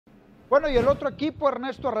Bueno, y el otro equipo,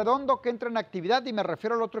 Ernesto Redondo, que entra en actividad, y me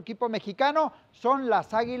refiero al otro equipo mexicano, son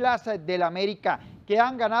las Águilas del América, que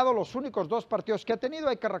han ganado los únicos 2 partidos que ha tenido.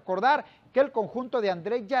 Hay que recordar que el conjunto de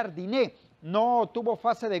André Jardiné no tuvo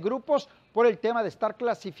fase de grupos por el tema de estar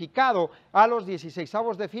clasificado a los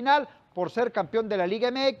 16avos de final, por ser campeón de la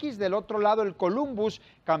Liga MX. Del otro lado, el Columbus,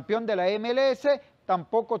 campeón de la MLS,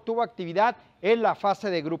 tampoco tuvo actividad en la fase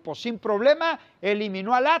de grupos. Sin problema,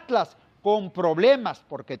 eliminó al Atlas, con problemas,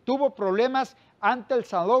 porque tuvo problemas ante el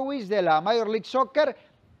San Luis de la Major League Soccer,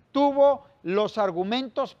 tuvo los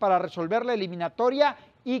argumentos para resolver la eliminatoria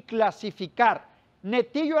y clasificar.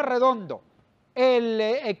 Netillo Arredondo, el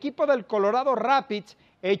equipo del Colorado Rapids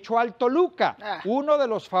echó al Toluca, uno de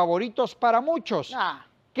los favoritos para muchos.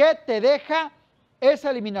 ¿Qué te deja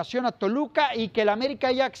esa eliminación a Toluca y que el América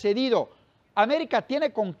haya accedido? ¿América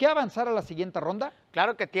tiene con qué avanzar a la siguiente ronda?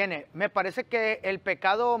 Claro que tiene. Me parece que el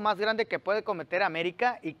pecado más grande que puede cometer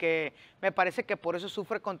América, y que me parece que por eso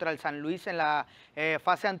sufre contra el San Luis en la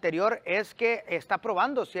fase anterior, es que está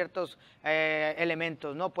probando ciertos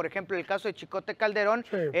elementos, ¿no? Por ejemplo, el caso de Chicote Calderón,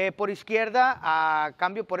 sí, por izquierda, a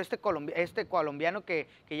cambio por este colombiano que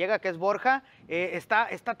llega, que es Borja,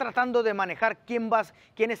 está tratando de manejar quién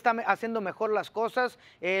está haciendo mejor las cosas.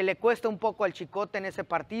 Le cuesta un poco al Chicote en ese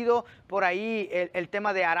partido. Por ahí el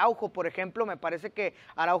tema de Araujo, por ejemplo, me parece que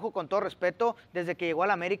Araujo, con todo respeto, desde que llegó a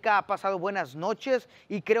la América ha pasado buenas noches,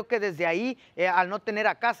 y creo que desde ahí, al no tener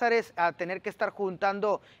a Cázares, a tener que estar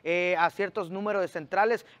juntando a ciertos números de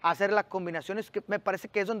centrales, a hacer las combinaciones, que me parece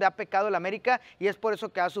que es donde ha pecado el América, y es por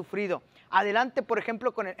eso que ha sufrido. Adelante, por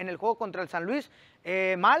ejemplo, en el juego contra el San Luis,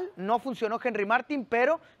 no funcionó Henry Martin,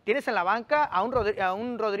 pero tienes en la banca a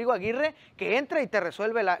un Rodrigo Aguirre que entra y te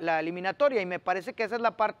resuelve la eliminatoria, y me parece que esa es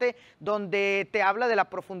la parte donde te habla de la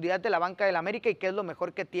profundidad de la banca del América y que es lo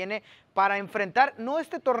mejor que tiene para enfrentar, no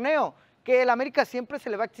este torneo, que el América siempre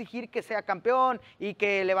se le va a exigir que sea campeón y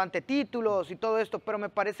que levante títulos y todo esto, pero me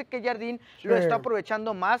parece que Jardín lo está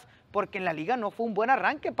aprovechando más, porque en la liga no fue un buen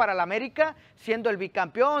arranque para el América, siendo el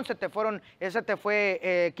bicampeón. Se te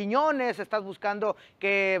fue Quiñones, estás buscando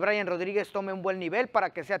que Brian Rodríguez tome un buen nivel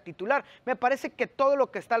para que sea titular. Me parece que todo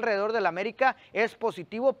lo que está alrededor del América es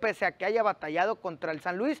positivo, pese a que haya batallado contra el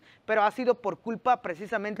San Luis, pero ha sido por culpa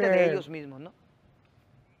precisamente de ellos mismos, ¿no?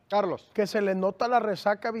 Carlos. Que se le nota la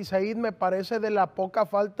resaca a Bisaíd, me parece, de la poca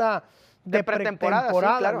falta de pretemporada, sí,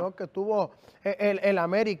 claro, ¿no?, que tuvo el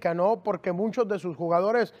América, ¿no? Porque muchos de sus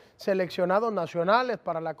jugadores seleccionados nacionales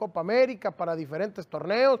para la Copa América, para diferentes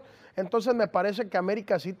torneos, entonces me parece que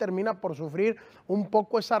América sí termina por sufrir un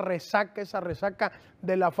poco esa resaca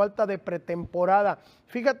de la falta de pretemporada.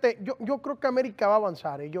 Fíjate, yo creo que América va a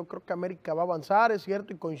avanzar, yo creo que América va a avanzar, es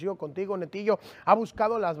cierto, y coincido contigo, Netillo, ha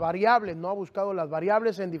buscado las variables, ¿no? Ha buscado las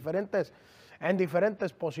variables en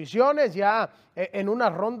diferentes posiciones, ya en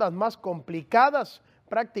unas rondas más complicadas.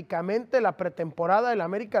 Prácticamente la pretemporada del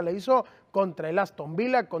América la hizo contra el Aston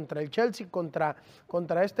Villa, contra el Chelsea, contra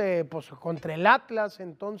el Atlas.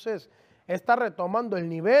 Entonces está retomando el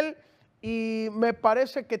nivel y me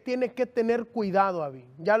parece que tiene que tener cuidado, Avi.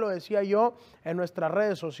 Ya lo decía yo en nuestras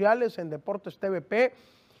redes sociales, en Deportes TVP,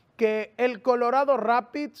 que el Colorado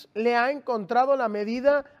Rapids le ha encontrado la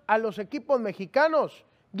medida a los equipos mexicanos.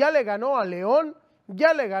 Ya le ganó a León,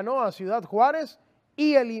 ya le ganó a Ciudad Juárez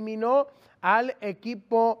y eliminó al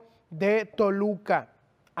equipo de Toluca.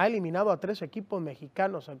 Ha eliminado a 3 equipos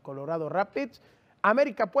mexicanos al Colorado Rapids.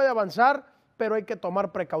 América puede avanzar, pero hay que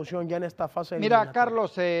tomar precaución ya en esta fase. Mira,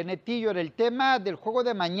 Carlos, Netillo, en el tema del juego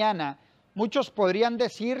de mañana, muchos podrían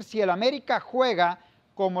decir, si el América juega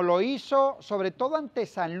como lo hizo, sobre todo ante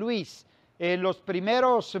San Luis, en los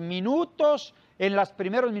primeros minutos, en los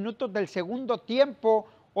primeros minutos del segundo tiempo,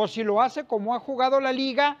 o si lo hace como ha jugado la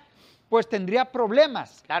liga, pues tendría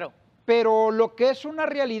problemas. Claro. Pero lo que es una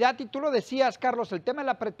realidad, y tú lo decías, Carlos, el tema de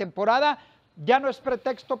la pretemporada ya no es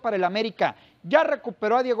pretexto para el América. Ya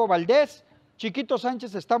recuperó a Diego Valdés, Chiquito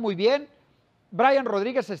Sánchez está muy bien, Brian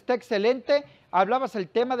Rodríguez está excelente. Hablabas el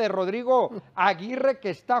tema de Rodrigo Aguirre, que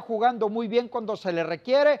está jugando muy bien cuando se le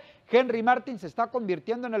requiere. Henry Martin se está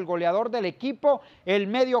convirtiendo en el goleador del equipo. El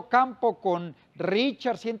medio campo con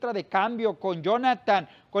Richards entra de cambio, con Jonathan,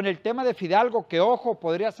 con el tema de Fidalgo, que ojo,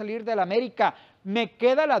 podría salir del América. Me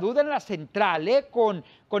queda la duda en la central,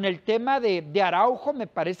 con el tema de Araujo, me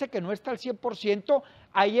parece que no está al 100%.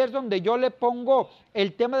 Ahí es donde yo le pongo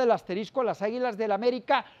el tema del asterisco a las Águilas del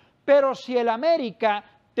América. Pero si el América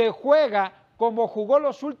te juega como jugó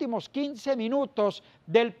los últimos 15 minutos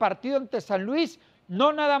del partido ante San Luis,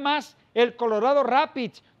 no nada más el Colorado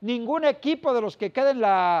Rapids, ningún equipo de los que queden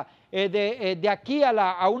de aquí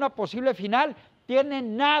a una posible final tiene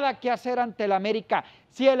nada que hacer ante el América.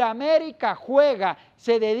 Si el América juega,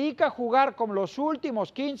 se dedica a jugar como los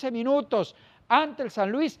últimos 15 minutos ante el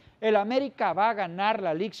San Luis, el América va a ganar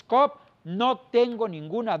la Leagues Cup. No tengo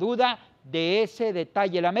ninguna duda de ese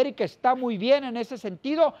detalle. El América está muy bien en ese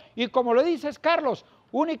sentido y como lo dices, Carlos,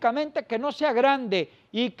 únicamente que no sea grande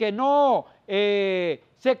y que no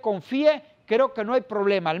se confíe, creo que no hay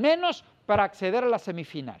problema, al menos para acceder a la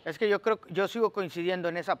semifinal. Es que yo sigo coincidiendo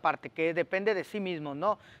en esa parte, que depende de sí mismo,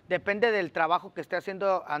 ¿no? Depende del trabajo que esté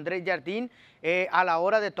haciendo Andrés Jardín a la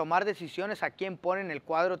hora de tomar decisiones a quién pone en el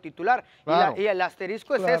cuadro titular. Claro. Y el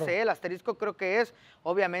asterisco es ese, el asterisco creo que es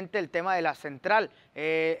obviamente el tema de la central.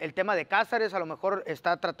 El tema de Cáceres a lo mejor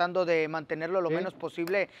está tratando de mantenerlo lo menos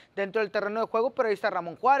posible dentro del terreno de juego, pero ahí está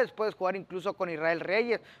Ramón Juárez, puedes jugar incluso con Israel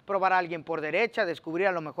Reyes, probar a alguien por derecha, descubrir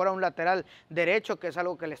a lo mejor a un lateral derecho, que es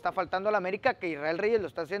algo que le está faltando a la América, que Israel Reyes lo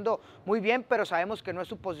está haciendo muy bien, pero sabemos que no es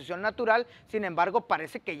su posición natural. Sin embargo,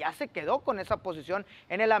 parece que ya se quedó con esa posición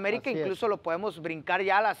en el América. Así incluso lo podemos brincar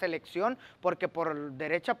ya a la selección, porque por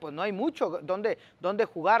derecha pues no hay mucho donde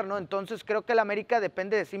jugar, ¿no? Entonces creo que el América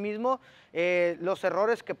depende de sí mismo, los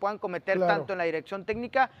errores que puedan cometer tanto en la dirección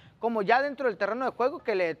técnica como ya dentro del terreno de juego,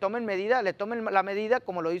 que le tomen la medida,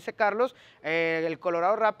 como lo dice Carlos, el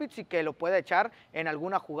Colorado Rapids, y que lo pueda echar en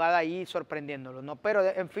alguna jugada ahí sorprendiéndolo, ¿no? Pero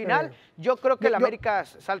en final, yo creo que el América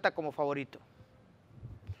salta como favorito.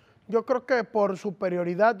 Yo creo que por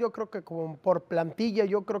superioridad, yo creo que por plantilla,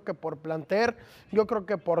 yo creo que por plantel, yo creo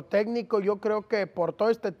que por técnico, yo creo que por todo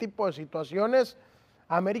este tipo de situaciones,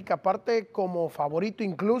 América parte como favorito,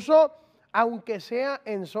 incluso aunque sea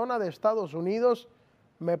en zona de Estados Unidos,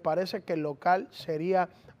 me parece que el local sería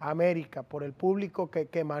América, por el público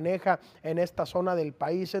que maneja en esta zona del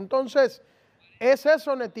país. Entonces, es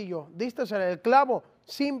eso, Netillo, diste en el clavo,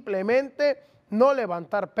 simplemente no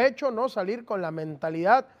levantar pecho, no salir con la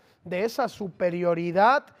mentalidad de esa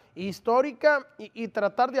superioridad histórica y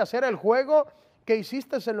tratar de hacer el juego que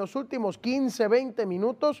hiciste en los últimos 15, 20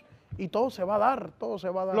 minutos y todo se va a dar, todo se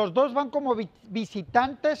va a dar. Los dos van como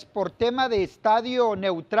visitantes por tema de estadio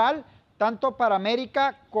neutral, tanto para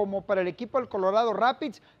América como para el equipo del Colorado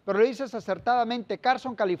Rapids, pero lo dices acertadamente,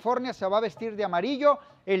 Carson, California se va a vestir de amarillo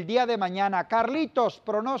el día de mañana. Carlitos,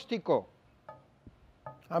 pronóstico.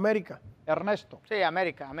 América. Ernesto. Sí,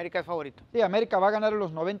 América es favorito. Sí, América va a ganar en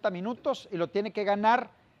los 90 minutos y lo tiene que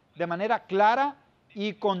ganar de manera clara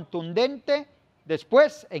y contundente.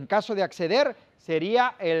 Después, en caso de acceder,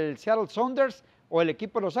 sería el Seattle Sounders o el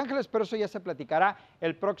equipo de Los Ángeles, pero eso ya se platicará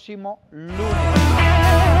el próximo lunes.